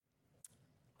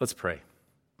Let's pray.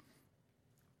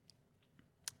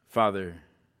 Father,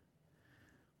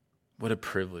 what a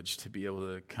privilege to be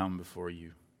able to come before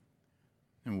you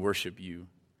and worship you.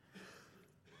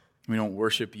 We don't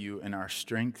worship you in our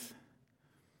strength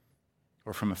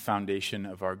or from a foundation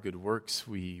of our good works.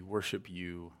 We worship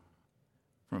you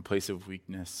from a place of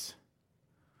weakness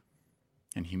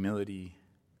and humility,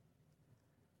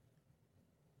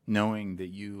 knowing that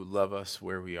you love us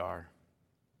where we are,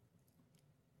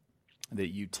 that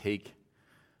you take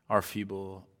our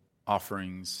feeble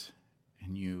offerings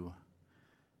and you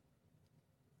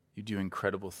do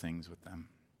incredible things with them.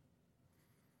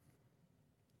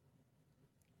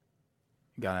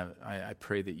 God, I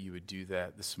pray that you would do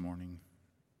that this morning,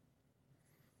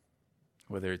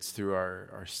 whether it's through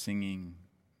our singing,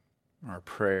 our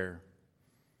prayer,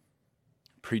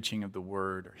 preaching of the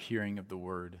word, or hearing of the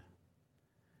word.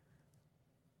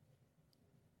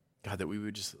 God, that we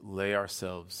would just lay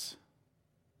ourselves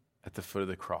at the foot of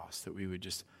the cross, that we would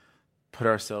just put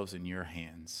ourselves in your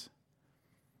hands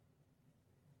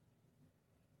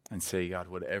and say, God,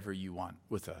 whatever you want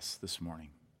with us this morning,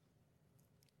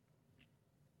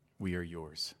 we are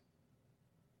yours.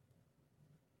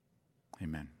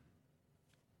 Amen.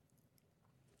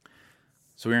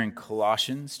 So we're in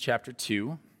Colossians chapter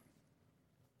 2.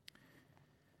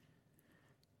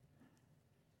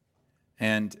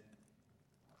 And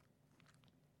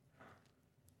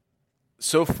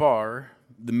so far,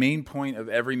 the main point of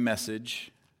every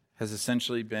message has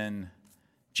essentially been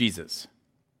Jesus.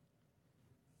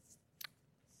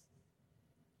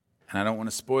 And I don't want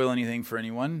to spoil anything for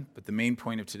anyone, but the main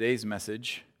point of today's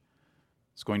message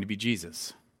is going to be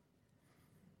Jesus.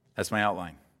 That's my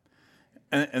outline.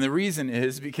 And the reason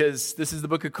is because this is the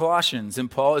book of Colossians,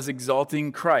 and Paul is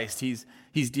exalting Christ.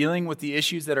 He's dealing with the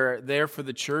issues that are there for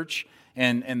the church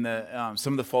and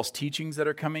some of the false teachings that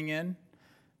are coming in.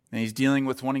 And he's dealing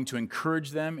with wanting to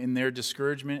encourage them in their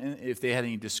discouragement. If they had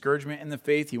any discouragement in the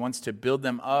faith, he wants to build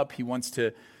them up. He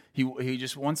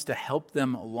just wants to help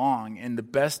them along. And the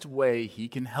best way he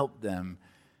can help them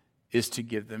is to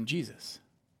give them Jesus.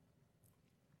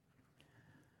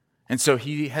 And so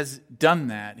he has done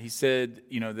that. He said,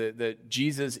 that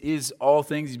Jesus is all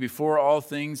things. He's before all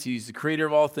things. He's the creator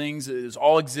of all things.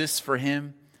 All exists for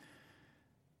him.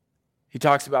 He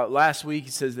talks about last week, he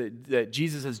says that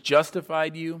Jesus has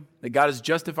justified you, that God has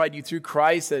justified you through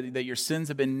Christ, that your sins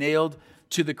have been nailed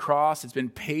to the cross. It's been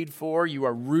paid for. You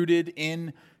are rooted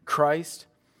in Christ.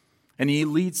 And he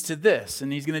leads to this.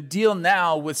 And he's going to deal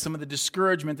now with some of the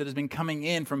discouragement that has been coming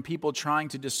in from people trying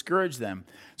to discourage them.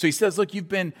 So he says, look, you've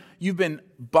been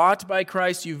bought by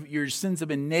Christ. Your sins have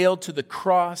been nailed to the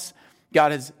cross.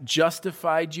 God has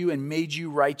justified you and made you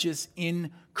righteous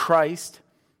in Christ.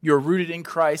 You're rooted in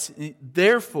Christ.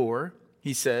 Therefore,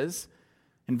 he says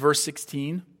in verse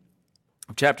 16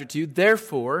 of chapter 2,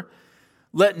 therefore,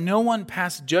 let no one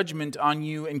pass judgment on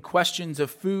you in questions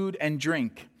of food and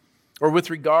drink, or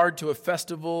with regard to a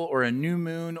festival or a new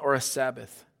moon or a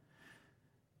Sabbath.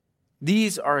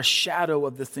 These are a shadow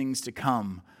of the things to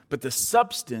come, but the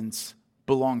substance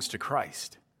belongs to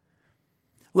Christ.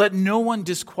 Let no one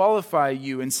disqualify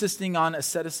you, insisting on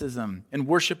asceticism and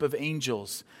worship of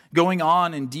angels, going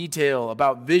on in detail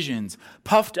about visions,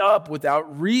 puffed up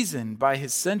without reason by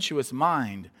his sensuous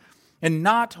mind, and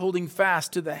not holding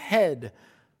fast to the head,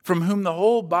 from whom the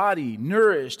whole body,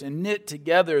 nourished and knit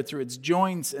together through its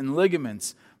joints and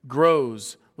ligaments,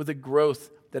 grows with a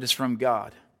growth that is from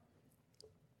God.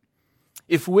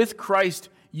 If with Christ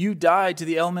you died to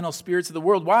the elemental spirits of the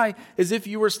world, why, as if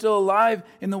you were still alive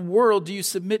in the world, do you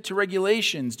submit to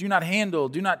regulations? Do not handle,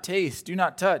 do not taste, do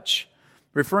not touch,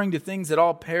 referring to things that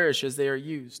all perish as they are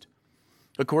used,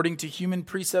 according to human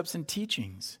precepts and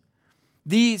teachings.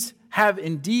 These have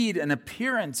indeed an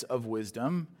appearance of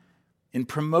wisdom in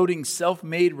promoting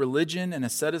self-made religion and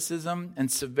asceticism and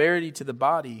severity to the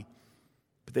body,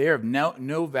 but they are of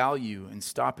no value in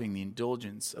stopping the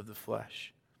indulgence of the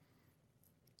flesh.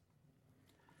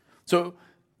 So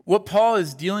what Paul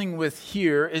is dealing with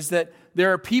here is that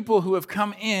there are people who have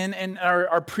come in and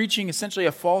are preaching essentially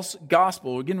a false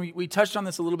gospel. Again, we touched on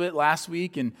this a little bit last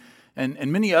week and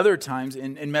many other times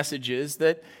in messages,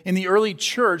 that in the early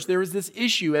church there was this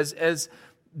issue as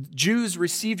Jews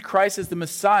received Christ as the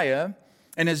Messiah,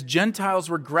 and as Gentiles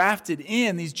were grafted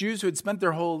in, these Jews who had spent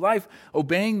their whole life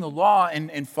obeying the law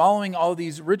and following all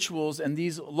these rituals and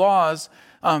these laws,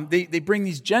 they bring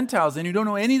these Gentiles in who don't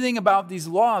know anything about these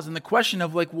laws, and the question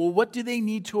of what do they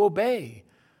need to obey?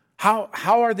 How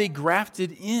are they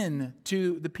grafted in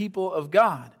to the people of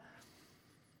God?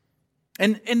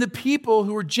 And the people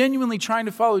who were genuinely trying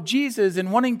to follow Jesus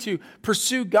and wanting to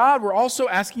pursue God were also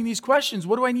asking these questions.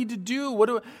 What do I need to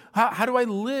do? How do I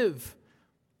live?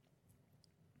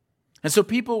 And so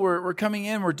people were coming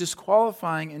in, were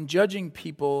disqualifying and judging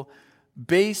people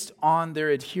based on their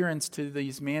adherence to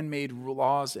these man-made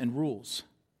laws and rules.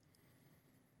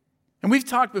 And we've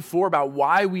talked before about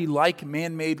why we like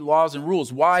man-made laws and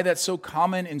rules, why that's so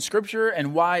common in Scripture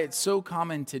and why it's so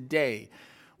common today.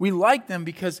 We like them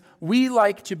because we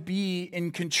like to be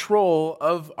in control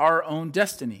of our own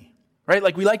destiny, right?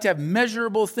 Like we like to have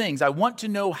measurable things. I want to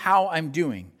know how I'm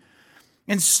doing.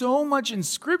 And so much in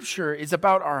Scripture is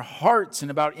about our hearts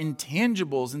and about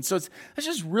intangibles. And so it's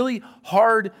just really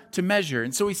hard to measure.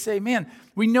 And so we say, man,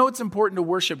 we know it's important to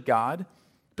worship God,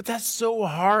 but that's so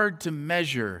hard to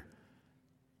measure.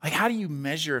 Like, how do you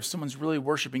measure if someone's really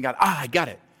worshiping God? I got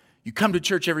it. You come to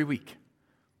church every week.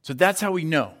 So that's how we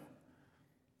know.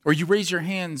 Or you raise your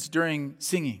hands during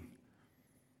singing.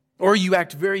 Or you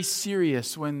act very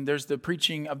serious when there's the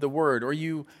preaching of the word. Or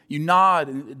you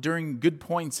nod during good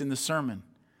points in the sermon.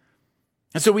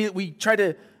 And so we try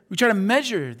to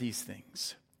measure these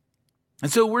things.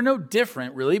 And so we're no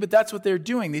different, really, but that's what they're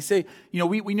doing. They say,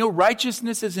 we know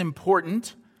righteousness is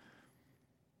important.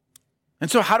 And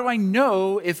so how do I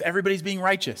know if everybody's being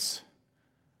righteous?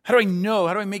 How do I know?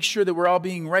 How do I make sure that we're all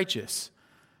being righteous?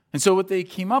 And so what they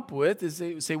came up with is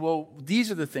they say, well, these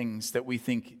are the things that we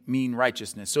think mean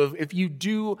righteousness. So if you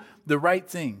do the right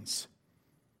things,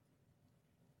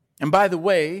 and by the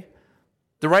way,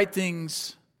 the right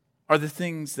things are the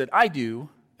things that I do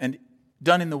and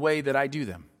done in the way that I do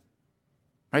them.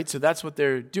 Right? So that's what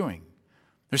they're doing.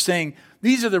 They're saying,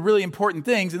 these are the really important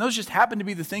things, and those just happen to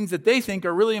be the things that they think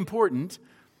are really important.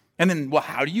 And then, well,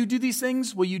 how do you do these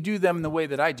things? Well, you do them in the way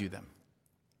that I do them.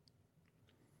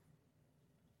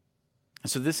 And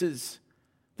so this is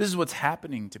what's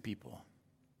happening to people.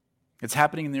 It's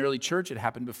happening in the early church. It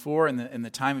happened before in the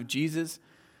time of Jesus.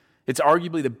 It's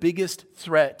arguably the biggest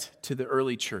threat to the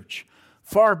early church.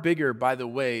 Far bigger, by the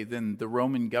way, than the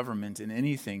Roman government and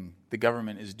anything the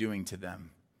government is doing to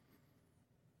them.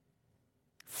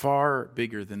 Far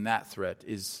bigger than that threat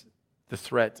is the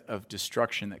threat of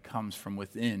destruction that comes from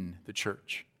within the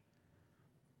church.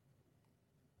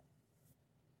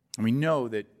 And we know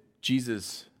that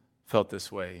Jesus felt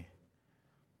this way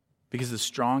because the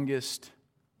strongest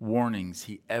warnings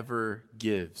he ever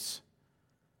gives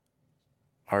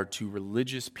are to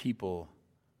religious people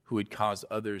who would cause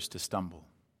others to stumble.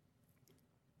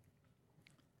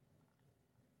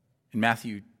 In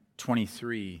Matthew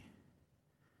 23,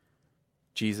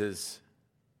 Jesus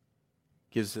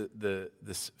gives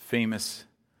this famous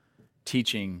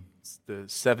teaching, the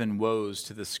 7 woes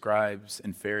to the scribes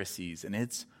and Pharisees, and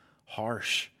it's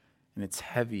harsh and it's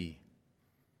heavy.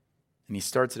 And he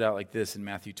starts it out like this in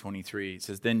Matthew 23. It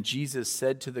says, "Then Jesus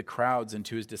said to the crowds and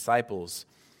to his disciples,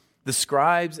 'The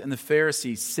scribes and the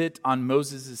Pharisees sit on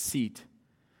Moses' seat.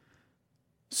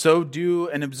 So do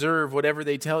and observe whatever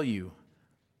they tell you,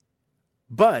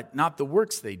 but not the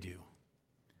works they do.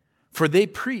 For they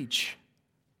preach,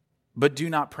 but do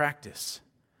not practice.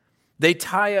 They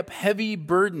tie up heavy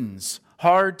burdens,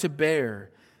 hard to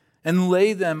bear, and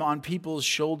lay them on people's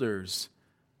shoulders,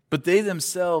 but they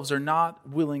themselves are not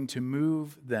willing to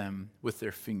move them with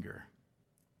their finger.'"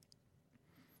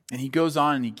 And he goes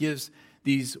on and he gives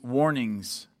these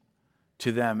warnings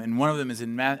to them. And one of them is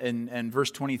in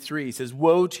verse 23. He says,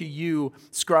 "Woe to you,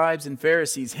 scribes and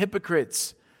Pharisees,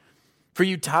 hypocrites! For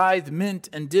you tithe mint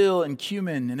and dill and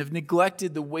cumin and have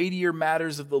neglected the weightier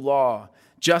matters of the law,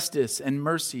 justice and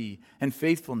mercy and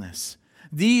faithfulness.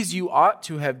 These you ought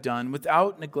to have done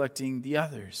without neglecting the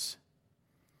others."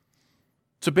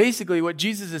 So basically what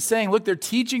Jesus is saying, look, they're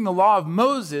teaching the law of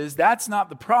Moses. That's not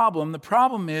the problem. The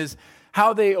problem is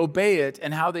how they obey it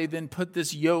and how they then put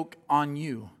this yoke on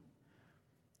you.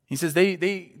 He says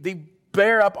they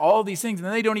bear up all these things and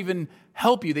then they don't even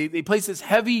help you. They place this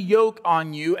heavy yoke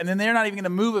on you and then they're not even going to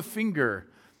move a finger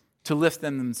to lift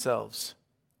them themselves.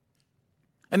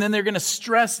 And then they're going to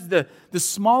stress the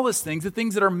smallest things, the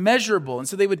things that are measurable. And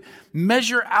so they would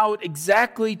measure out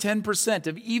exactly 10%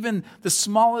 of even the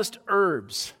smallest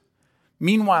herbs.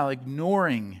 Meanwhile,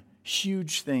 ignoring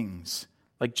huge things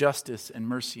like justice and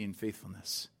mercy and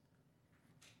faithfulness.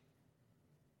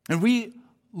 And we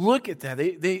look at that.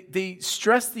 They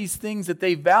stress these things that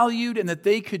they valued and that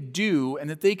they could do and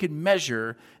that they could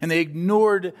measure, and they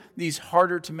ignored these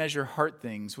harder to measure heart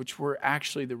things, which were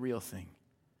actually the real thing.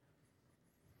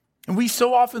 And we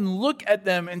so often look at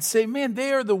them and say, man,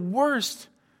 they are the worst.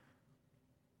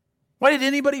 Why did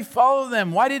anybody follow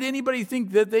them? Why did anybody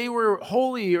think that they were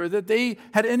holy or that they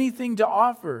had anything to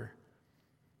offer?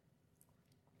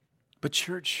 But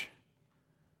church,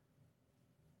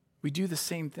 we do the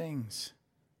same things.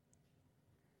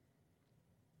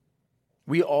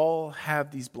 We all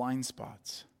have these blind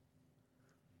spots.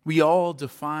 We all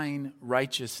define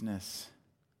righteousness.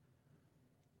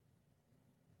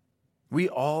 We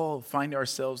all find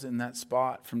ourselves in that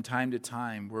spot from time to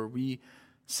time where we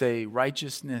say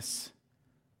righteousness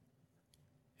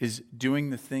is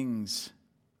doing the things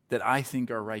that I think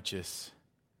are righteous.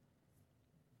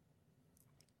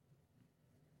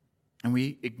 And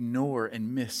we ignore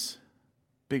and miss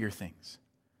bigger things.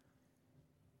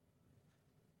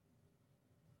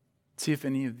 See if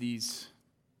any of these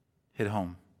hit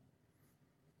home.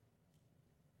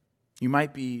 You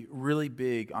might be really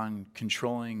big on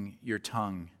controlling your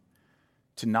tongue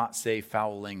to not say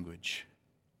foul language,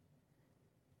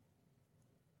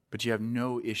 but you have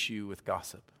no issue with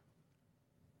gossip.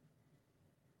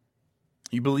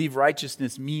 You believe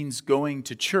righteousness means going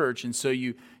to church, and so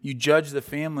you judge the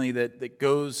family that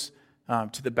goes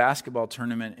to the basketball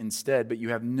tournament instead, but you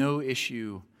have no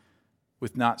issue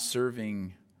with not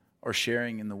serving or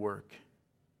sharing in the work.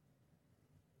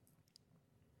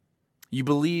 You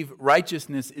believe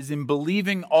righteousness is in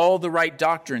believing all the right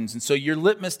doctrines. And so your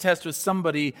litmus test with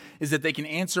somebody is that they can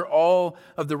answer all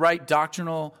of the right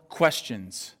doctrinal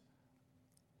questions.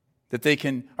 That they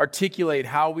can articulate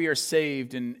how we are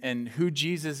saved and who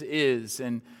Jesus is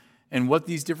and what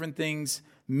these different things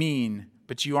mean.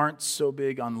 But you aren't so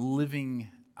big on living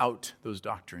out those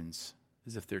doctrines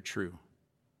as if they're true.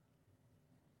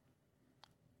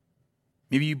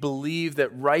 Maybe you believe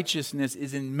that righteousness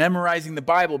is in memorizing the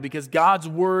Bible because God's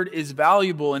word is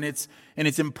valuable and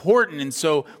it's important. And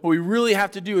so what we really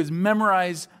have to do is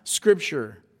memorize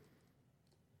Scripture.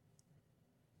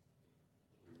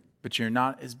 But you're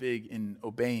not as big in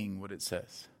obeying what it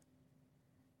says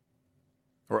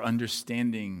or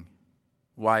understanding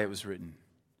why it was written.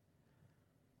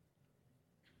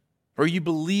 Or you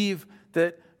believe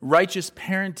that righteous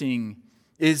parenting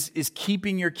is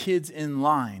keeping your kids in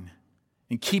line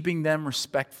and keeping them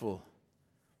respectful.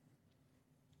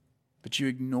 But you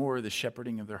ignore the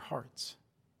shepherding of their hearts.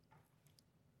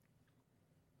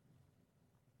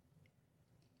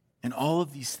 And all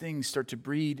of these things start to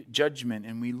breed judgment,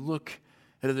 and we look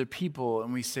at other people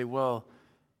and we say, well,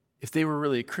 if they were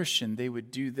really a Christian, they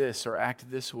would do this or act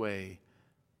this way.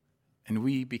 And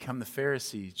we become the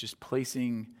Pharisees, just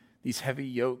placing these heavy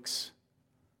yokes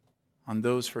on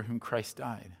those for whom Christ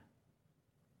died.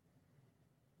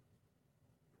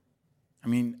 I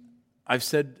mean, I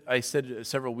said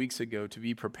several weeks ago to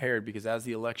be prepared because as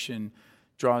the election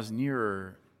draws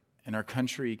nearer and our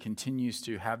country continues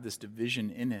to have this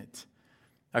division in it,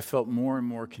 I felt more and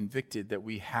more convicted that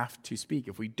we have to speak.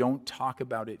 If we don't talk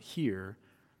about it here,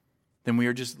 then we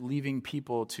are just leaving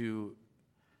people to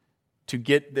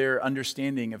get their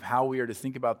understanding of how we are to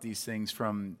think about these things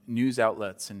from news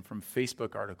outlets and from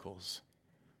Facebook articles.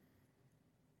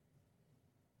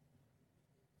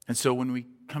 And so when we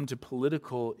come to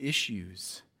political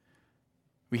issues,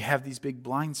 we have these big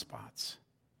blind spots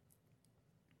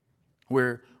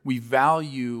where we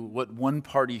value what one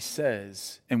party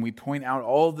says and we point out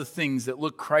all the things that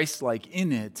look Christ-like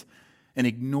in it and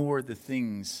ignore the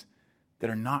things that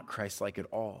are not Christ-like at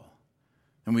all.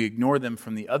 And we ignore them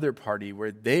from the other party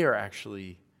where they are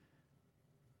actually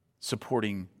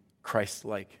supporting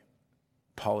Christ-like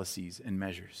policies and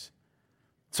measures.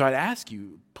 So I'd ask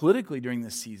you, politically during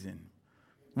this season,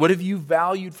 what have you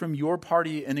valued from your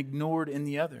party and ignored in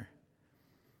the other?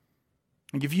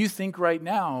 And if you think right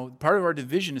now, part of our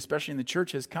division, especially in the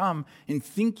church, has come in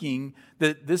thinking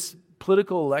that this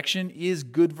political election is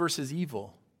good versus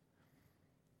evil.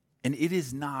 And it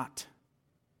is not.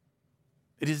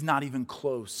 It is not even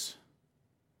close.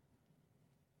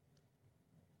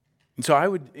 And so I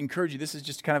would encourage you, this is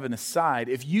just kind of an aside,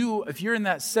 if you're in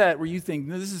that set where you think,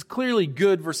 no, this is clearly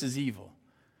good versus evil,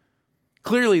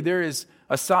 clearly there is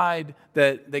a side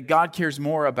that God cares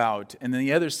more about, and then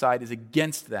the other side is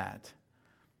against that,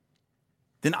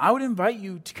 then I would invite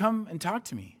you to come and talk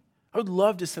to me. I would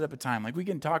love to set up a time. Like we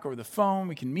can talk over the phone,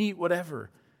 we can meet,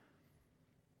 whatever.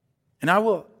 And I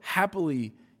will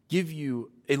happily give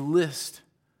you a list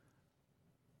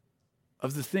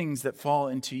of the things that fall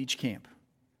into each camp.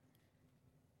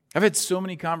 I've had so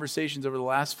many conversations over the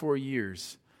last 4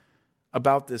 years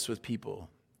about this with people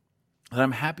that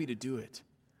I'm happy to do it.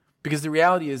 Because the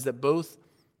reality is that both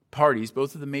parties,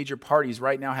 both of the major parties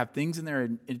right now have things in their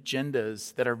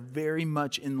agendas that are very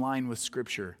much in line with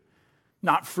Scripture.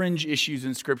 Not fringe issues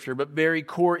in Scripture, but very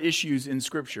core issues in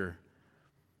Scripture.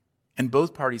 And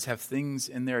both parties have things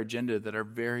in their agenda that are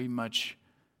very much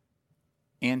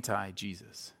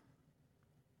anti-Jesus.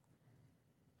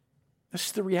 That's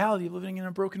just the reality of living in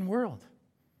a broken world.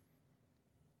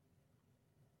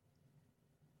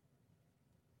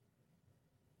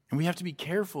 And we have to be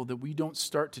careful that we don't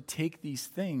start to take these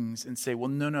things and say, well,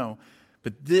 no,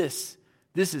 but this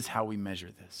is how we measure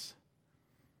this.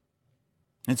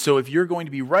 And so if you're going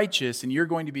to be righteous and you're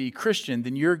going to be Christian,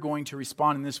 then you're going to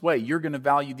respond in this way. You're going to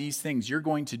value these things. You're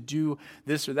going to do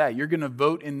this or that. You're going to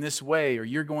vote in this way, or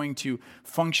you're going to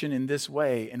function in this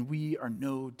way. And we are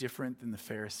no different than the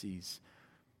Pharisees,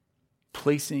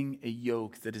 placing a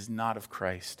yoke that is not of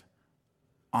Christ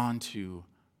onto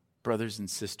brothers and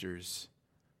sisters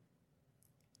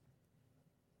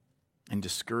and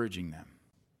discouraging them.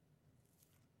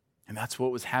 And that's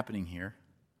what was happening here.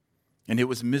 And it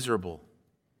was miserable.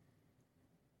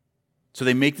 So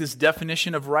they make this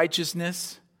definition of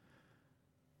righteousness.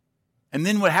 And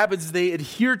then what happens is they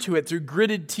adhere to it through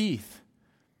gritted teeth.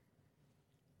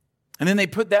 And then they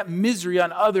put that misery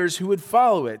on others who would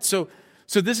follow it. So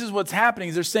this is what's happening.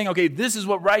 Is they're saying, okay, this is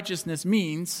what righteousness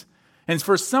means. And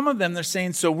for some of them, they're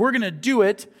saying, so we're going to do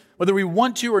it whether we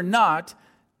want to or not.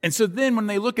 And so then when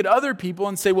they look at other people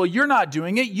and say, well, you're not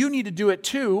doing it, you need to do it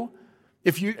too.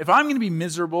 If I'm going to be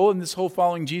miserable in this whole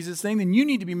following Jesus thing, then you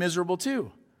need to be miserable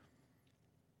too.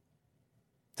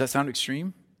 Does that sound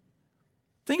extreme?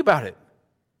 Think about it.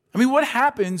 I mean, what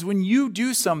happens when you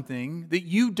do something that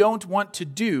you don't want to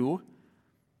do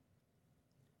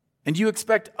and you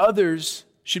expect others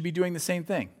should be doing the same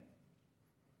thing?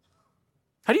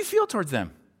 How do you feel towards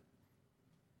them?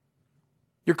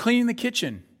 You're cleaning the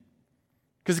kitchen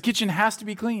because the kitchen has to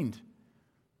be cleaned.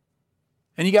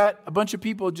 And you got a bunch of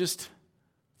people just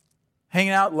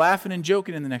hanging out, laughing and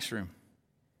joking in the next room.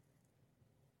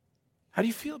 How do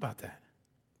you feel about that?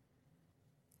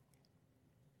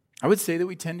 I would say that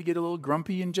we tend to get a little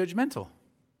grumpy and judgmental,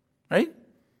 right?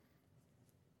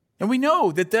 And we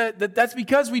know that's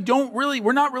because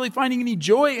we're not really finding any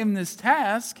joy in this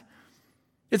task.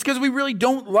 It's because we really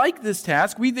don't like this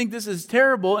task. We think this is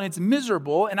terrible and it's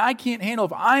miserable, and I can't handle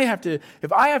if I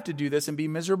have to do this and be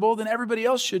miserable, then everybody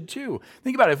else should too.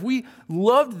 Think about it. If we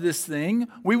loved this thing,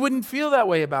 we wouldn't feel that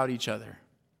way about each other.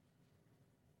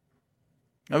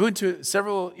 I went to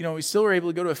several, we still were able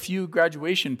to go to a few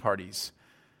graduation parties.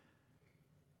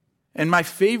 And my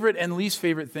favorite and least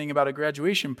favorite thing about a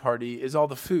graduation party is all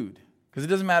the food. Because it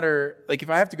doesn't matter, like if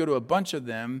I have to go to a bunch of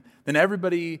them, then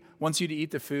everybody wants you to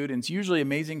eat the food, and it's usually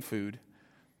amazing food.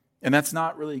 And that's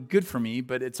not really good for me,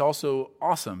 but it's also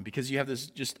awesome because you have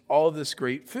all of this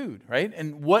great food, right?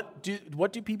 And what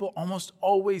do people almost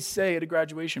always say at a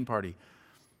graduation party?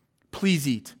 Please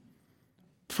eat.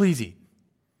 Please eat.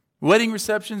 Wedding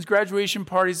receptions, graduation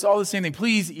parties, all the same thing.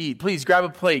 Please eat. Please grab a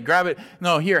plate. Grab it.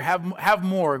 No, here, have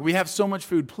more. We have so much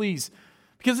food. Please.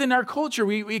 Because in our culture,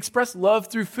 we express love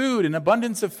through food and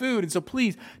abundance of food. And so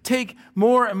please take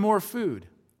more and more food.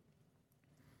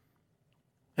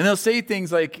 And they'll say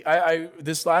things like,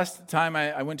 this last time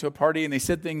I went to a party and they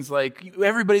said things like,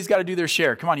 everybody's got to do their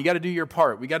share. Come on, you got to do your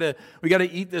part. We got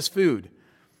to eat this food.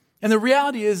 And the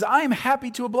reality is I am happy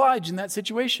to oblige in that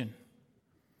situation.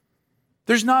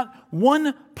 There's not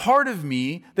one part of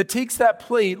me that takes that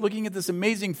plate looking at this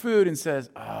amazing food and says,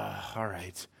 all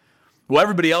right. Well,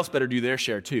 everybody else better do their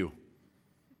share too.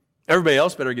 Everybody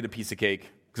else better get a piece of cake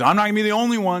because I'm not going to be the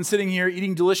only one sitting here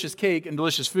eating delicious cake and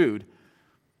delicious food.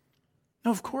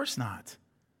 No, of course not.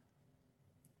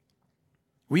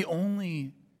 We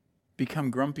only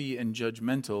become grumpy and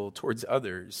judgmental towards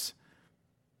others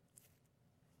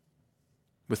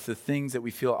with the things that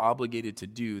we feel obligated to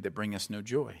do that bring us no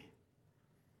joy.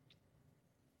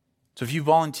 So if you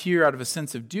volunteer out of a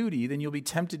sense of duty, then you'll be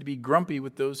tempted to be grumpy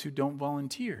with those who don't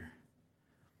volunteer.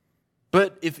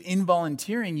 But if in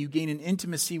volunteering you gain an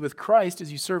intimacy with Christ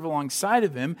as you serve alongside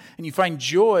of him, and you find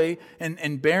joy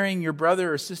in bearing your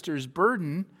brother or sister's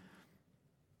burden,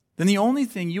 then the only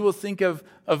thing you will think of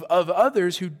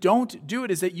others who don't do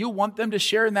it is that you'll want them to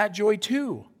share in that joy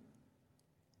too.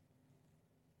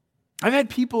 I've had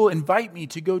people invite me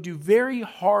to go do very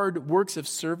hard works of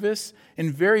service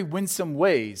in very winsome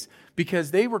ways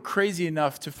because they were crazy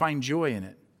enough to find joy in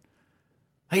it.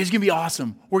 Hey, it's going to be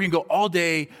awesome. We're going to go all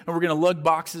day and we're going to lug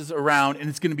boxes around and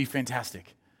it's going to be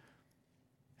fantastic.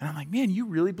 And I'm like, man, you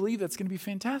really believe that's going to be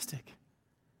fantastic?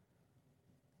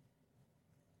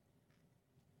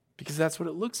 Because that's what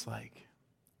it looks like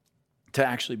to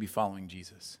actually be following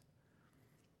Jesus.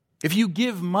 If you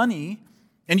give money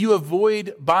and you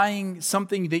avoid buying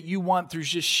something that you want through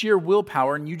just sheer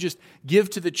willpower and you just give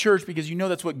to the church because you know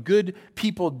that's what good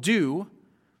people do,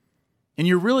 and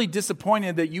you're really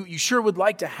disappointed that you sure would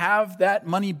like to have that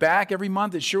money back every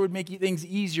month, it sure would make things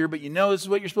easier, but you know this is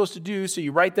what you're supposed to do, so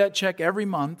you write that check every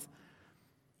month,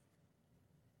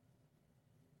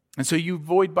 And so you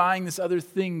avoid buying this other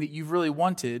thing that you've really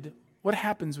wanted. What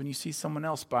happens when you see someone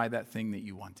else buy that thing that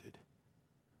you wanted?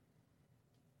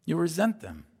 You resent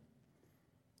them.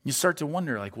 You start to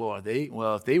wonder, like,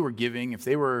 if they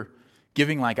were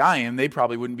giving like I am, they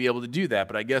probably wouldn't be able to do that.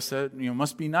 But I guess that,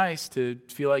 must be nice to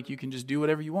feel like you can just do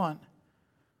whatever you want.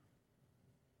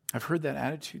 I've heard that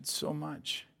attitude so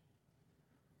much.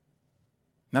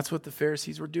 And that's what the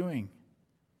Pharisees were doing.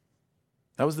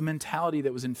 That was the mentality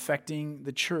that was infecting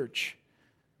the church.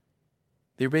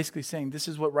 They were basically saying, this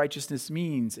is what righteousness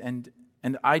means, and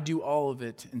I do all of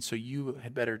it, and so you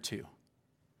had better too.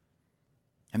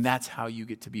 And that's how you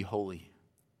get to be holy.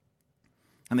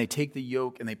 And they take the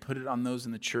yoke and they put it on those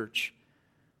in the church.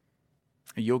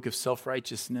 A yoke of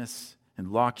self-righteousness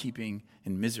and law-keeping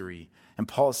and misery. And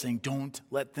Paul is saying, don't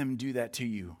let them do that to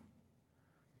you.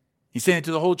 He's saying it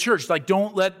to the whole church, like,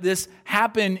 don't let this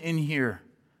happen in here.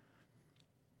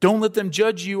 Don't let them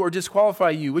judge you or disqualify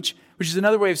you, which is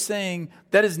another way of saying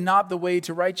that is not the way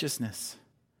to righteousness.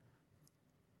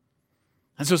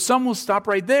 And so some will stop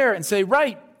right there and say,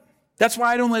 right, that's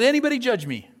why I don't let anybody judge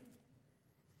me.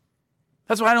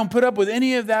 That's why I don't put up with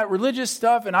any of that religious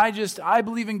stuff, and I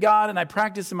believe in God, and I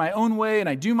practice in my own way, and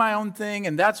I do my own thing,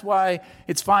 and that's why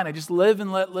it's fine. I just live,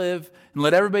 and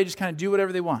let everybody just kind of do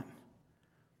whatever they want.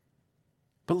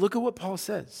 But look at what Paul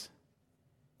says.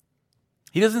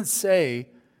 He doesn't say,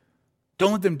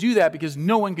 don't let them do that because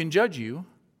no one can judge you.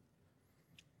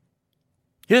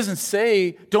 He doesn't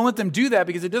say, don't let them do that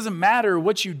because it doesn't matter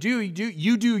what you do.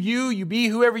 You be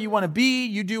whoever you want to be.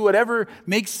 You do whatever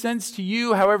makes sense to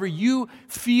you, however you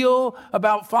feel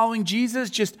about following Jesus.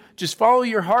 Just follow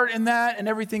your heart in that and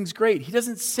everything's great. He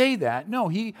doesn't say that. No,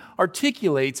 he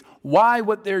articulates why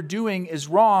what they're doing is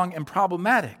wrong and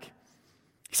problematic.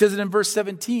 He says it in verse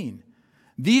 17.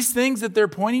 These things that they're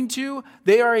pointing to,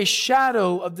 they are a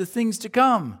shadow of the things to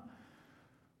come.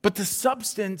 But the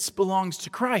substance belongs to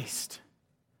Christ.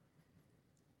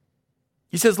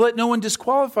 He says, let no one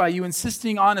disqualify you,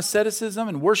 insisting on asceticism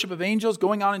and worship of angels,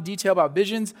 going on in detail about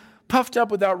visions, puffed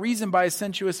up without reason by a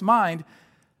sensuous mind,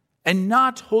 and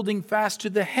not holding fast to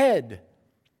the head.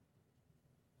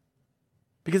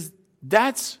 Because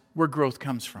that's where growth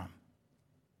comes from.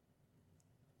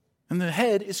 And the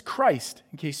head is Christ,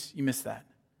 in case you missed that.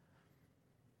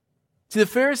 See, the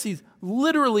Pharisees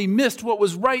literally missed what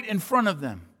was right in front of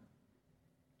them.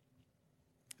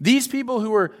 These people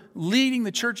who were leading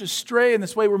the church astray in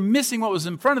this way were missing what was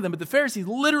in front of them, but the Pharisees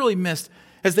literally missed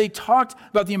as they talked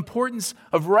about the importance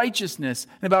of righteousness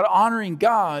and about honoring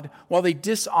God while they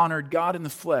dishonored God in the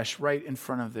flesh right in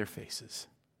front of their faces.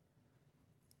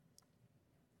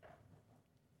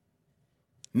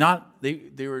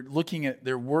 They were looking at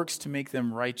their works to make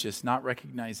them righteous, not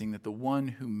recognizing that the one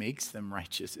who makes them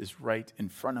righteous is right in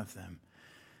front of them.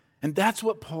 And that's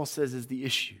what Paul says is the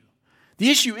issue. The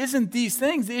issue isn't these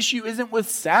things. The issue isn't with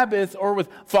Sabbath or with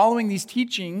following these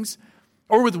teachings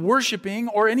or with worshiping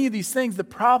or any of these things. The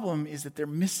problem is that they're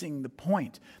missing the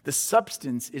point. The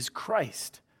substance is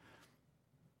Christ.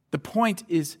 The point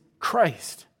is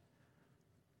Christ.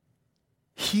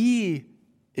 He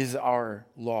is our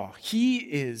law. He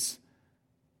is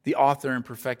the author and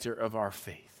perfecter of our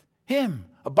faith. Him,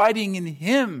 abiding in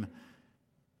Him.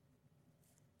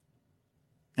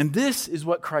 And this is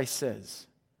what Christ says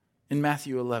in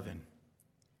Matthew 11.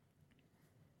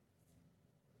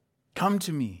 Come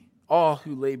to me, all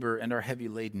who labor and are heavy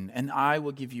laden, and I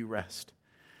will give you rest.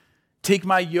 Take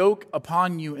my yoke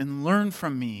upon you and learn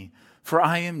from me, for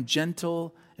I am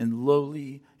gentle and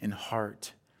lowly in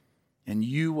heart, and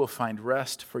you will find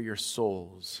rest for your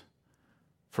souls.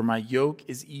 For my yoke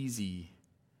is easy,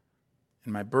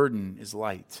 and my burden is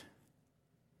light.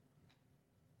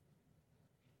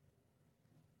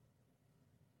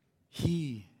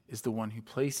 He is the one who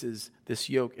places this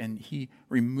yoke, and He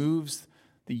removes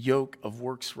the yoke of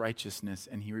works righteousness,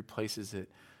 and He replaces it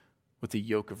with the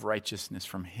yoke of righteousness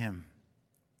from Him.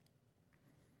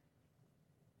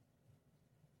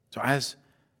 So as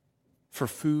for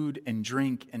food and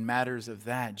drink and matters of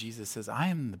that, Jesus says, I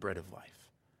am the bread of life.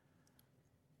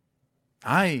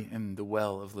 I am the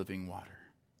well of living water.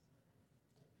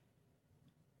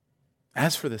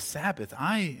 As for the Sabbath,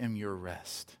 I am your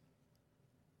rest.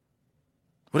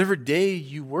 Whatever day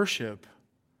you worship,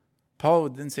 Paul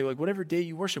would then say, like, whatever day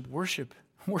you worship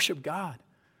God.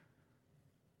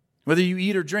 Whether you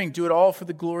eat or drink, do it all for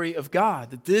the glory of God.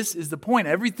 That this is the point.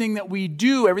 Everything that we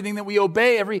do, everything that we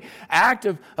obey, every act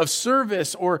of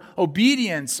service or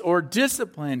obedience or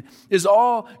discipline is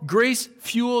all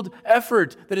grace-fueled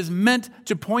effort that is meant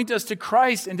to point us to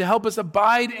Christ and to help us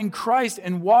abide in Christ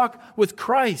and walk with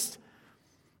Christ.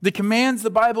 The commands the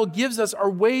Bible gives us are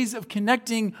ways of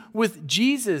connecting with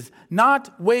Jesus,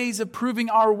 not ways of proving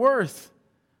our worth.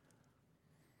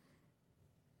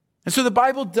 And so the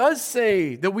Bible does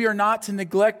say that we are not to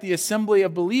neglect the assembly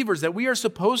of believers, that we are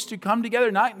supposed to come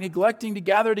together, not neglecting to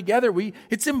gather together.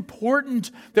 It's important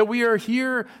that we are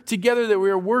here together, that we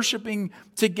are worshiping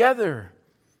together.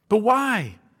 But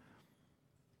why?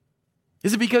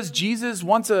 Is it because Jesus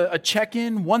wants a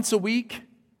check-in once a week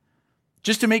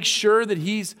just to make sure that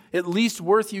he's at least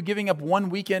worth you giving up one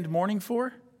weekend morning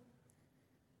for?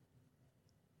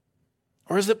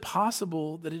 Or is it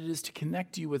possible that it is to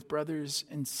connect you with brothers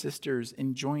and sisters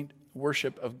in joint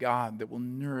worship of God that will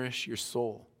nourish your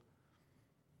soul?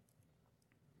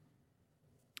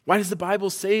 Why does the Bible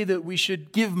say that we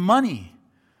should give money?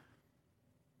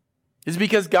 Is it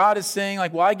because God is saying,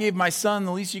 like, well, I gave my son,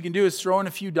 the least you can do is throw in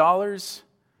a few dollars?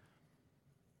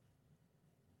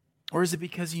 Or is it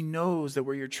because he knows that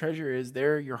where your treasure is,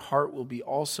 there your heart will be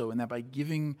also, and that by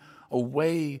giving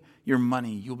away your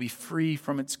money, you'll be free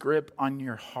from its grip on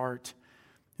your heart,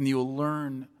 and you'll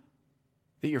learn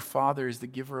that your Father is the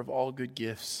giver of all good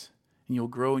gifts, and you'll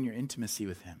grow in your intimacy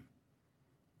with him.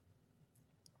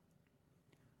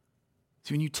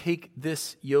 So when you take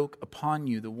this yoke upon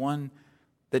you, the one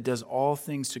that does all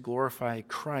things to glorify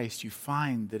Christ, you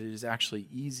find that it is actually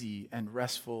easy and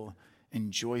restful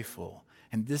and joyful.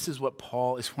 And this is what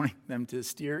Paul is wanting them to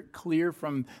steer clear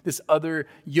from this other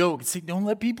yoke. Say, don't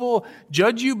let people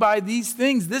judge you by these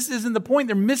things. This isn't the point.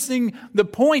 They're missing the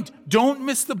point. Don't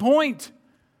miss the point.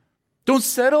 Don't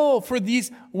settle for these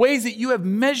ways that you have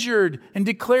measured and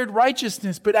declared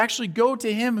righteousness, but actually go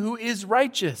to him who is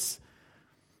righteous.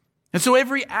 And so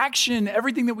every action,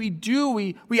 everything that we do,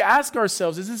 we ask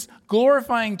ourselves, is this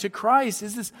glorifying to Christ?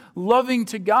 Is this loving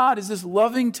to God? Is this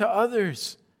loving to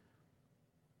others?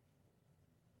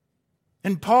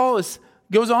 And Paul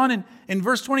goes on in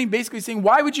verse 20 basically saying,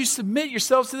 why would you submit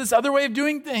yourselves to this other way of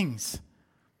doing things?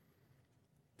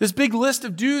 This big list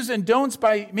of do's and don'ts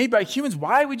made by humans,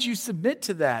 why would you submit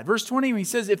to that? Verse 20, he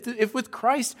says, if with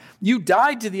Christ you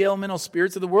died to the elemental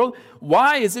spirits of the world,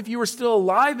 why, as if you were still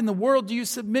alive in the world, do you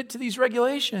submit to these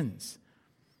regulations?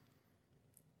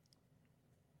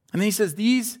 And then he says,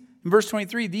 in verse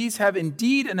 23, these have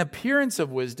indeed an appearance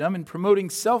of wisdom in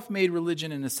promoting self-made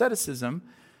religion and asceticism,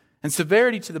 and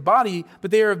severity to the body,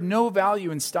 but they are of no value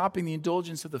in stopping the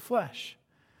indulgence of the flesh.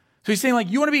 So he's saying,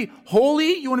 like, you want to be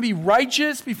holy, you want to be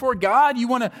righteous before God, you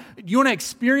want to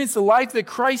experience the life that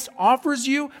Christ offers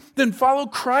you, then follow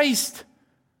Christ.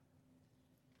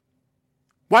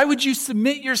 Why would you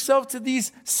submit yourself to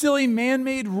these silly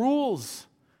man-made rules?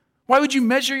 Why would you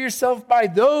measure yourself by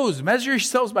those? Measure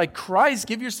yourselves by Christ.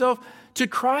 Give yourself to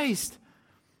Christ.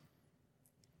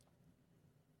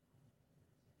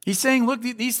 He's saying, look,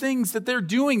 these things that they're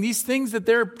doing, these things that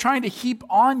they're trying to heap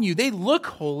on you, they look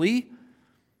holy.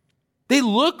 They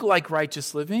look like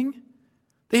righteous living.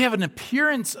 They have an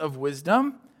appearance of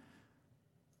wisdom.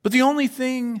 But the only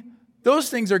thing those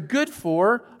things are good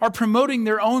for are promoting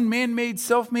their own man-made,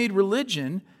 self-made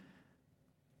religion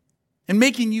and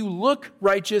making you look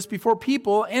righteous before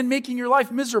people and making your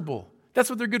life miserable. That's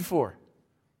what they're good for.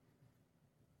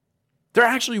 They're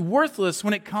actually worthless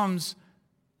when it comes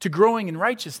to growing in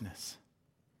righteousness.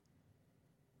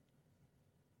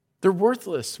 They're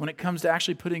worthless when it comes to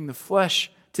actually putting the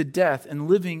flesh to death and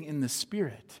living in the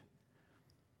Spirit.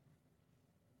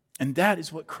 And that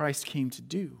is what Christ came to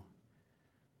do.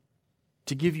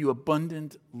 To give you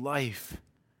abundant life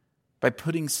by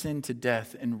putting sin to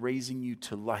death and raising you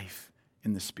to life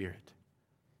in the Spirit.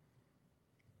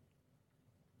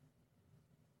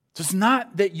 So it's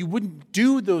not that you wouldn't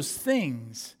do those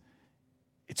things.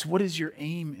 It's what is your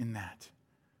aim in that?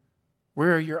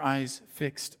 Where are your eyes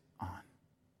fixed on?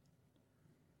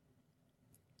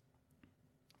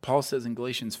 Paul says in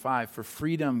Galatians 5, for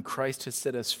freedom Christ has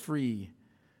set us free.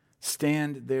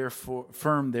 Stand therefore,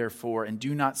 firm therefore, and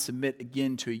do not submit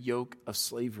again to a yoke of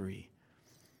slavery.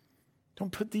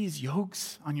 Don't put these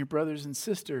yokes on your brothers and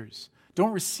sisters.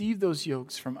 Don't receive those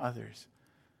yokes from others,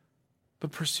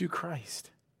 but pursue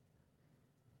Christ.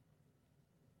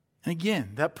 And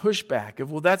again, that pushback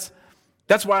of, well, that's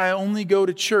why I only go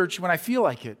to church when I feel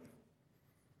like it.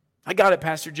 I got it,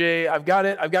 Pastor Jay. I've got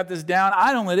it. I've got this down.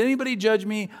 I don't let anybody judge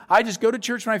me. I just go to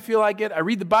church when I feel like it. I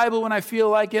read the Bible when I feel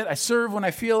like it. I serve when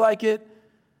I feel like it.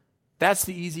 That's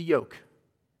the easy yoke.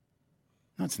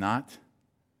 No, it's not.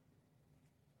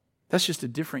 That's just a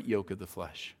different yoke of the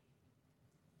flesh.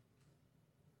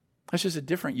 That's just a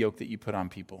different yoke that you put on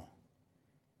people.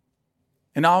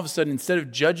 And all of a sudden, instead of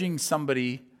judging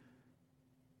somebody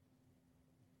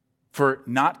for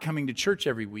not coming to church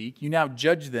every week, you now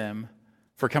judge them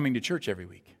for coming to church every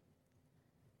week.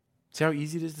 See how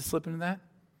easy it is to slip into that?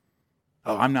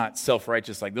 Oh, I'm not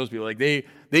self-righteous like those people. Like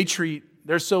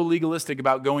they're so legalistic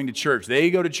about going to church. They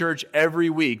go to church every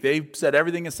week. They set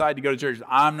everything aside to go to church.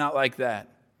 I'm not like that.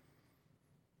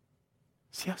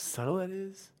 See how subtle that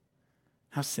is?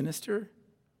 How sinister?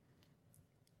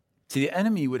 See, the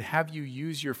enemy would have you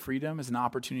use your freedom as an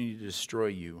opportunity to destroy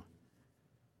you.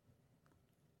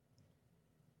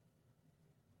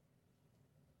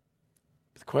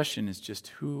 The question is just,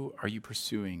 who are you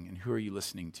pursuing and who are you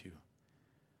listening to?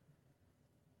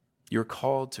 You're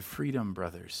called to freedom,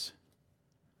 brothers.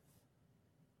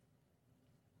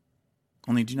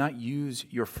 Only do not use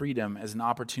your freedom as an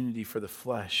opportunity for the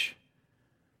flesh,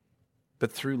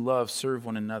 but through love serve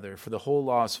one another. For the whole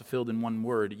law is fulfilled in one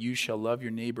word: you shall love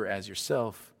your neighbor as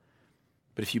yourself.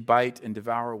 But if you bite and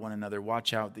devour one another,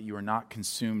 watch out that you are not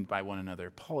consumed by one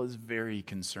another. Paul is very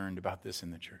concerned about this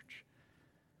in the church.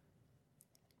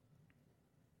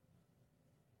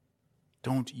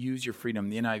 Don't use your freedom.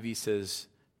 The NIV says,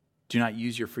 do not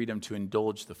use your freedom to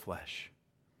indulge the flesh.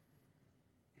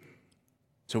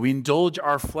 So we indulge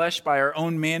our flesh by our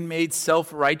own man-made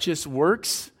self-righteous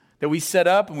works that we set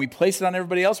up and we place it on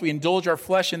everybody else. We indulge our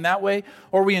flesh in that way,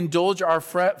 or we indulge our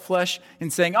flesh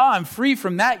in saying, oh, I'm free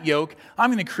from that yoke.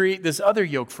 I'm going to create this other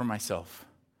yoke for myself.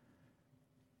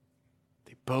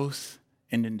 They both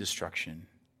end in destruction.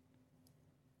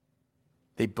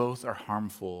 They both are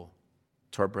harmful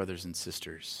to our brothers and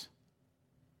sisters.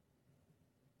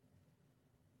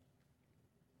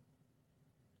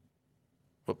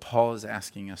 What Paul is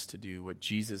asking us to do, what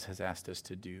Jesus has asked us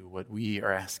to do, what we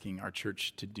are asking our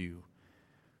church to do,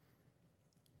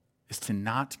 is to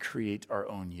not create our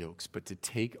own yokes, but to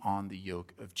take on the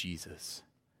yoke of Jesus.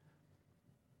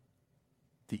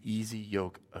 The easy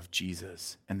yoke of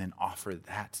Jesus, and then offer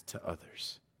that to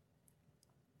others.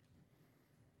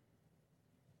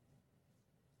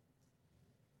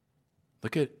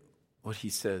 Look at what he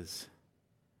says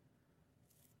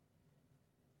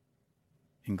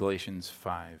in Galatians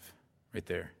 5, right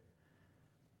there.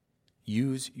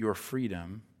 Use your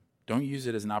freedom. Don't use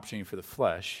it as an opportunity for the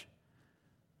flesh,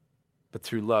 but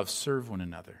through love, serve one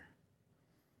another.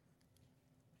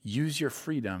 Use your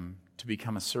freedom to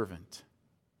become a servant.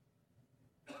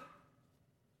 Well,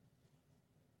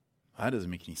 that doesn't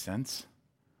make any sense.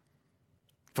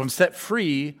 If I'm set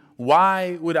free,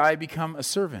 why would I become a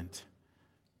servant?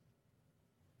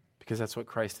 Because that's what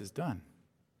Christ has done.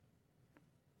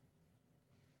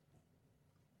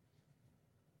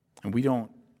 And we don't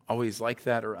always like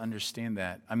that or understand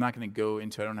that. I'm not going to go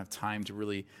into it. I don't have time to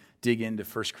really dig into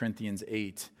 1 Corinthians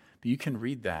 8. But you can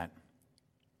read that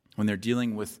when they're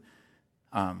dealing with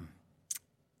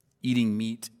eating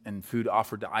meat and food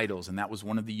offered to idols. And that was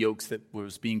one of the yokes that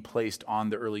was being placed on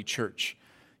the early church.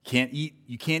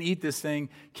 You can't eat this thing.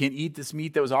 Can't eat this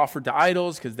meat that was offered to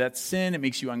idols because that's sin. It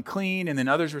makes you unclean. And then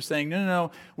others were saying, no,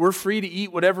 we're free to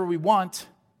eat whatever we want.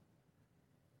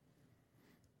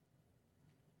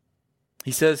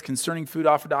 He says, concerning food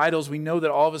offered to idols, we know that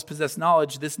all of us possess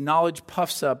knowledge. This knowledge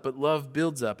puffs up, but love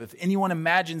builds up. If anyone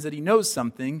imagines that he knows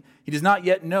something, he does not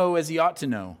yet know as he ought to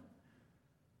know.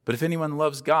 But if anyone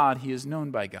loves God, he is known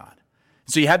by God.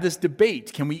 So you have this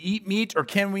debate. Can we eat meat or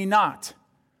can we not?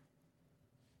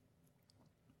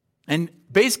 And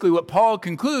basically what Paul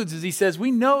concludes is he says,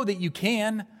 we know that you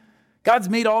can. God's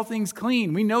made all things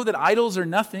clean. We know that idols are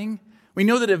nothing. We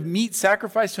know that if meat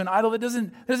sacrificed to an idol, that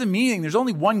doesn't mean anything. There's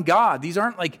only one God. These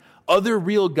aren't like other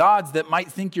real gods that might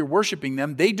think you're worshiping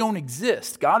them. They don't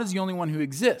exist. God is the only one who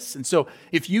exists. And so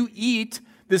if you eat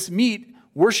this meat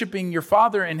worshiping your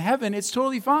Father in heaven, it's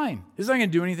totally fine. It's not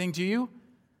going to do anything to you.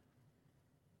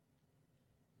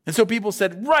 And so people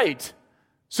said, right,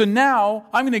 so now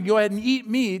I'm going to go ahead and eat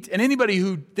meat, and anybody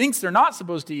who thinks they're not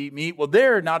supposed to eat meat, well,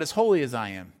 they're not as holy as I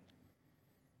am.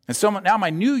 And so now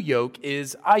my new yoke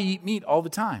is I eat meat all the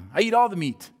time. I eat all the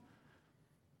meat.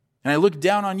 And I look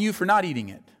down on you for not eating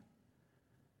it.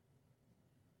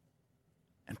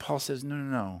 And Paul says,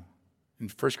 no. In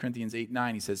 1 Corinthians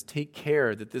 8:9, he says, take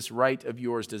care that this right of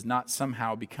yours does not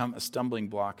somehow become a stumbling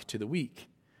block to the weak.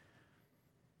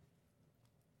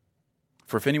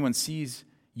 For if anyone sees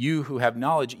you who have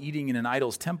knowledge eating in an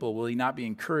idol's temple, will he not be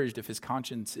encouraged if his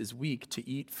conscience is weak to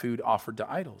eat food offered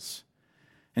to idols?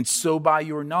 And so by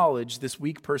your knowledge, this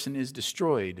weak person is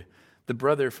destroyed, the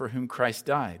brother for whom Christ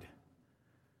died.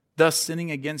 Thus,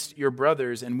 sinning against your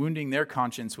brothers and wounding their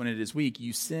conscience when it is weak,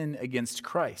 you sin against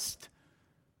Christ.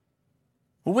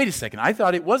 Well, wait a second. I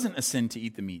thought it wasn't a sin to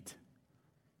eat the meat.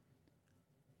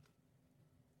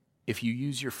 If you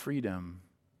use your freedom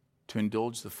to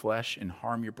indulge the flesh and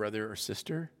harm your brother or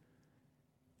sister,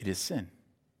 it is sin.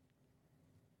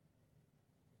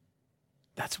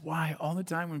 That's why all the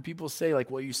time when people say,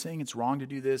 like, well, you're saying it's wrong to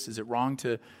do this. Is it wrong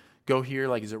to go here?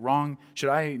 Like, is it wrong?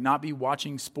 Should I not be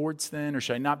watching sports then? Or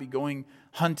should I not be going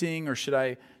hunting? Or should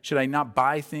I not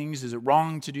buy things? Is it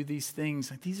wrong to do these things?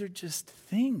 Like, these are just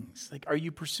things. Like, are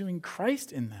you pursuing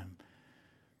Christ in them?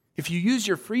 If you use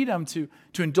your freedom to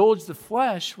indulge the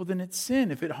flesh, well, then it's sin.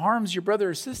 If it harms your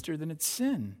brother or sister, then it's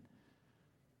sin.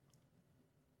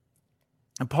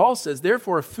 And Paul says,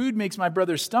 therefore, if food makes my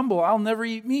brother stumble, I'll never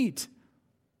eat meat,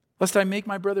 lest I make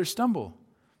my brother stumble.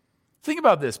 Think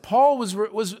about this. Paul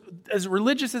was as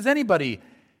religious as anybody.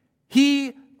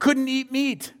 He couldn't eat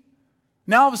meat.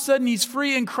 Now all of a sudden he's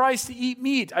free in Christ to eat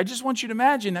meat. I just want you to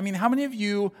imagine, how many of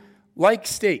you like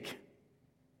steak?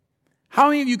 How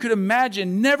many of you could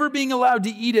imagine never being allowed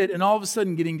to eat it and all of a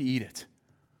sudden getting to eat it?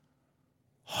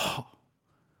 Oh,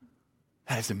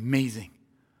 that is amazing.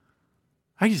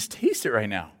 I can just taste it right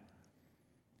now.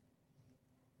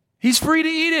 He's free to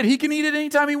eat it. He can eat it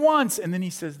anytime he wants. And then he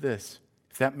says this,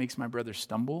 if that makes my brother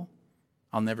stumble,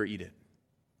 I'll never eat it.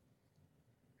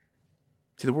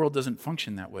 See, the world doesn't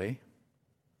function that way.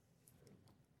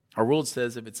 Our world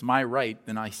says if it's my right,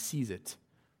 then I seize it.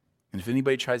 And if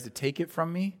anybody tries to take it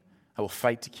from me, I will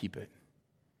fight to keep it.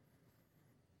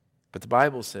 But the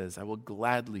Bible says, I will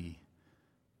gladly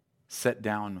set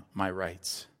down my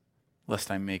rights,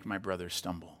 lest I make my brother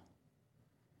stumble.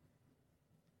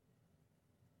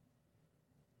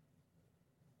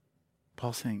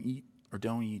 Paul's saying, eat or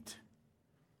don't eat.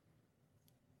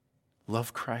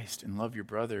 Love Christ and love your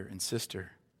brother and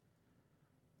sister.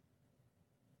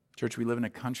 Church, we live in a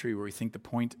country where we think the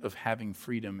point of having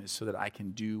freedom is so that I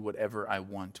can do whatever I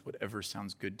want, whatever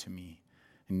sounds good to me.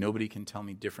 And nobody can tell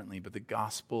me differently, but the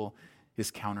gospel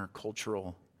is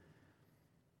countercultural.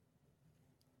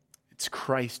 It's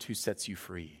Christ who sets you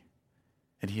free,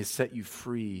 and he has set you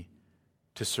free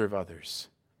to serve others.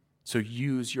 So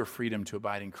use your freedom to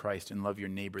abide in Christ and love your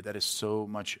neighbor. That is so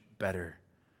much better.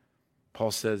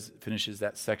 Paul finishes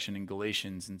that section in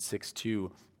Galatians in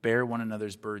 6:2, bear one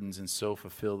another's burdens and so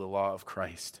fulfill the law of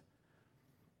Christ.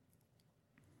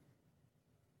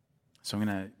 So I'm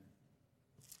going to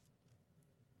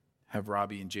have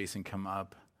Robbie and Jason come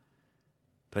up.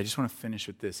 But I just want to finish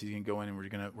with this. He's going to go in and we're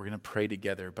going to pray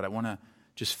together. But I want to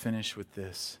just finish with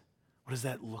this. What does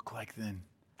that look like then?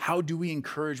 How do we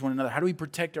encourage one another? How do we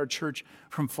protect our church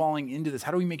from falling into this?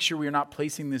 How do we make sure we are not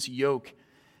placing this yoke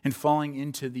and falling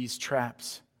into these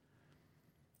traps?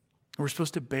 We're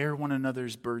supposed to bear one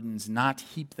another's burdens, not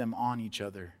heap them on each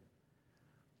other.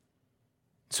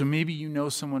 So maybe you know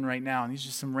someone right now, and these are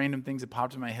just some random things that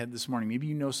popped in my head this morning. Maybe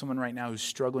you know someone right now who's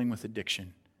struggling with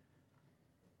addiction.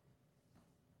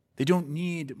 They don't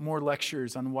need more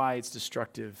lectures on why it's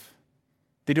destructive.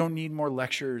 They don't need more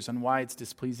lectures on why it's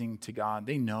displeasing to God.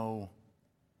 They know.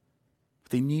 What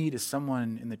they need is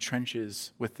someone in the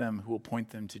trenches with them who will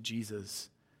point them to Jesus.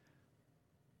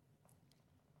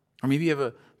 Or maybe you have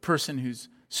a person who's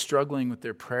struggling with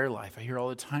their prayer life. I hear all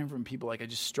the time from people like, I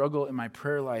just struggle in my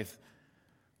prayer life.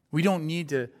 We don't need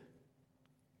to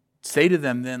say to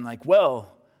them then like,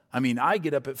 well, I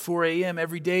get up at 4 a.m.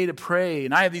 every day to pray,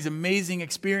 and I have these amazing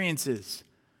experiences.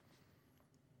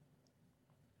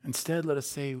 Instead, let us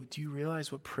say, do you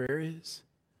realize what prayer is?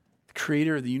 The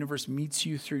creator of the universe meets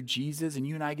you through Jesus, and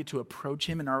you and I get to approach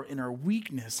him in our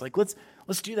weakness. Like, let's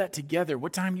do that together.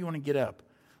 What time do you want to get up?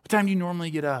 What time do you normally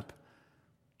get up?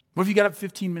 What if you got up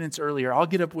 15 minutes earlier? I'll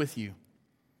get up with you.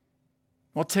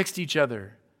 We'll text each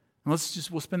other. And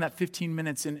we'll spend that 15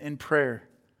 minutes in prayer.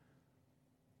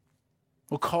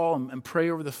 We'll call them and pray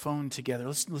over the phone together.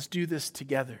 Let's do this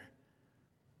together.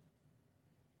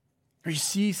 Or you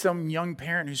see some young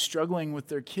parent who's struggling with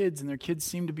their kids, and their kids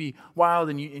seem to be wild,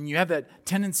 and you have that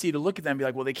tendency to look at them and be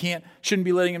like, well, shouldn't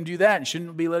be letting them do that, and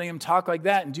shouldn't be letting them talk like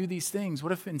that and do these things.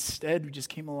 What if instead we just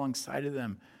came alongside of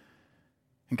them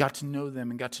and got to know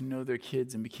them and got to know their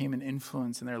kids and became an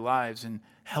influence in their lives and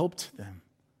helped them?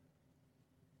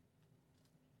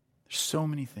 There's so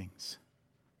many things.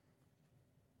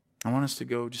 I want us to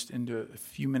go just into a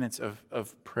few minutes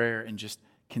of prayer and just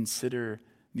consider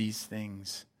these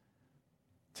things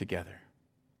together.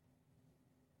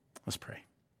 Let's pray.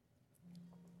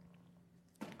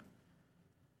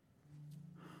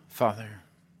 Father,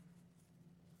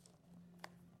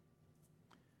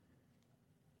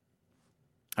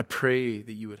 I pray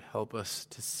that you would help us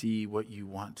to see what you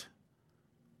want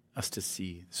us to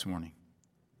see this morning.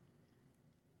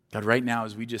 God, right now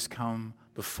as we just come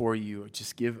before you,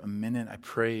 just give a minute. I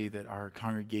pray that our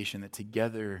congregation, that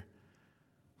together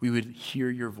we would hear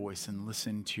your voice and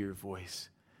listen to your voice.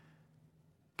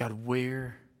 God,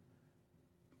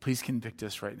 please convict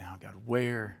us right now, God,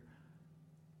 where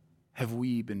have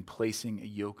we been placing a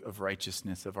yoke of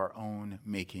righteousness of our own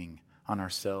making on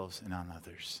ourselves and on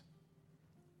others?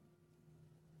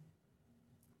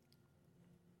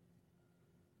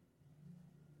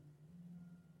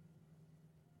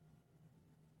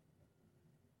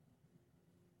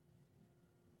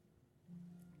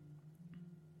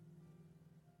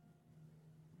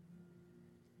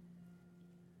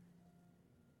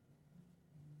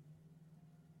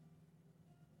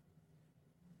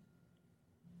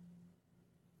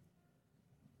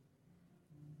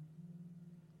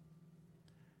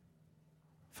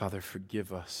 Father,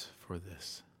 forgive us for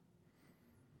this.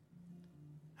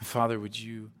 And Father, would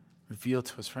you reveal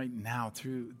to us right now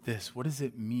through this, what does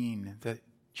it mean that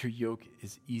your yoke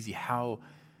is easy? How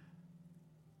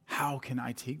can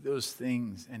I take those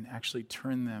things and actually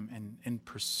turn them and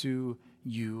pursue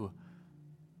you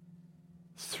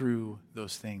through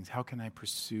those things? How can I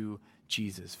pursue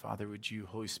Jesus? Father,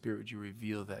 Holy Spirit, would you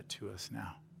reveal that to us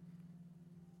now?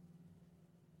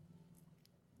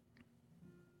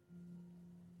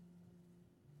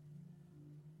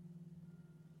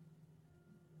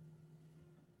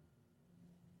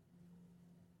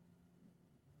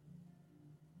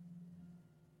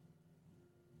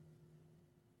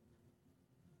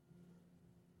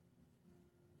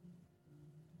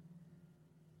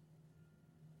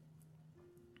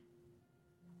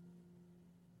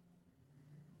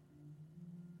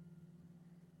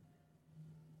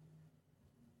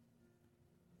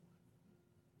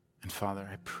 And Father,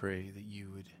 I pray that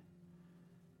you would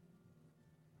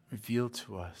reveal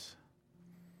to us,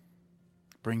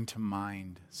 bring to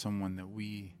mind someone that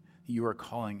you are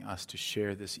calling us to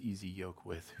share this easy yoke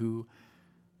with.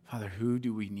 Father, who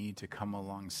do we need to come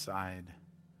alongside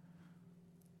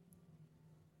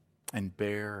and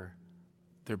bear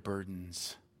their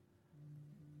burdens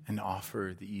and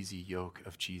offer the easy yoke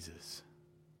of Jesus?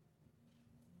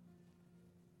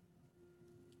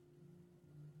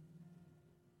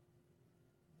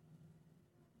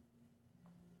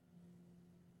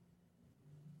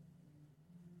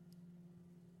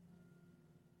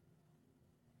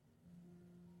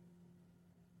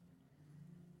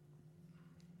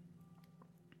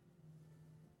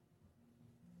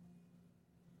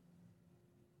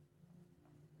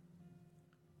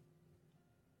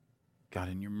 God,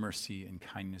 in your mercy and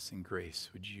kindness and grace,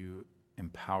 would you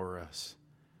empower us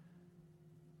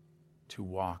to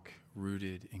walk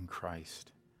rooted in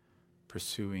Christ,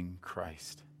 pursuing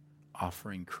Christ,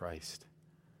 offering Christ,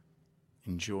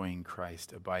 enjoying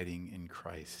Christ, abiding in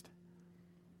Christ,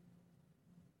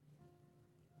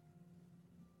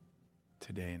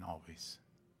 today and always.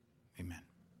 Amen.